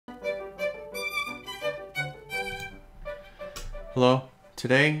Hello,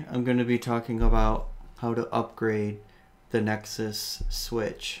 today I'm going to be talking about how to upgrade the Nexus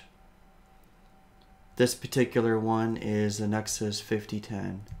switch. This particular one is the Nexus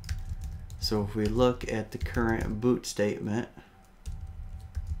 5010. So if we look at the current boot statement,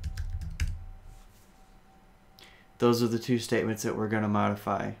 those are the two statements that we're going to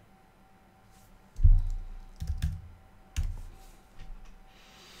modify.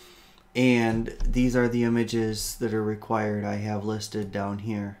 And these are the images that are required I have listed down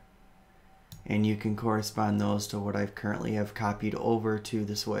here. And you can correspond those to what I currently have copied over to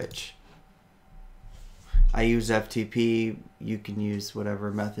the switch. I use FTP, you can use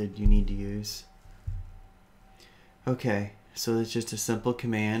whatever method you need to use. Okay, so it's just a simple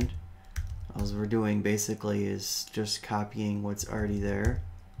command. All we're doing basically is just copying what's already there.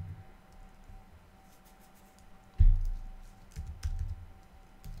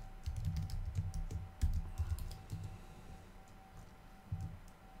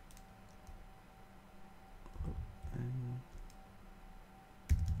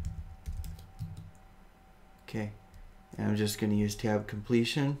 Okay, and I'm just going to use tab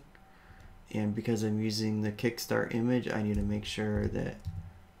completion, and because I'm using the kickstart image, I need to make sure that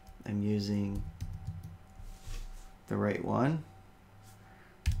I'm using the right one.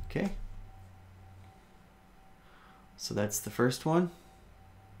 Okay, so that's the first one,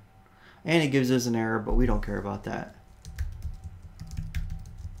 and it gives us an error, but we don't care about that.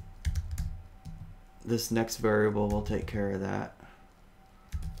 This next variable will take care of that.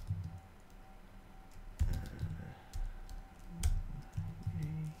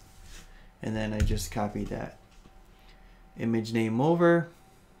 And then I just copied that image name over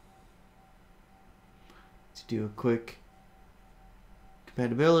to do a quick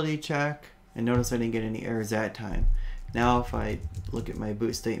compatibility check, and notice I didn't get any errors that time. Now if I look at my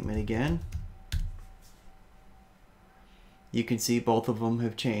boot statement again, you can see both of them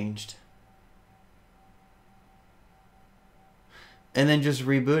have changed. And then just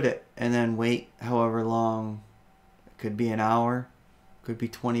reboot it and then wait however long. It could be an hour, could be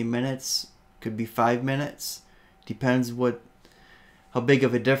 20 minutes, could be 5 minutes. Depends how big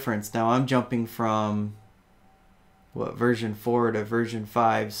of a difference. Now I'm jumping from version 4 to version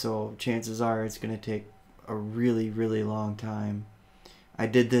 5, so chances are it's going to take a really long time. I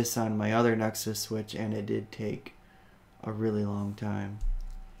did this on my other Nexus switch and it did take a really long time.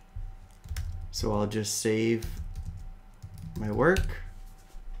 So I'll just save my work.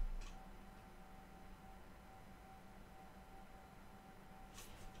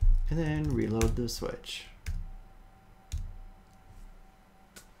 And then reload the switch.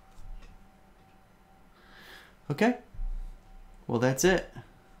 Okay, well that's it.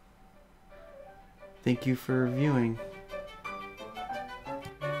 Thank you for viewing.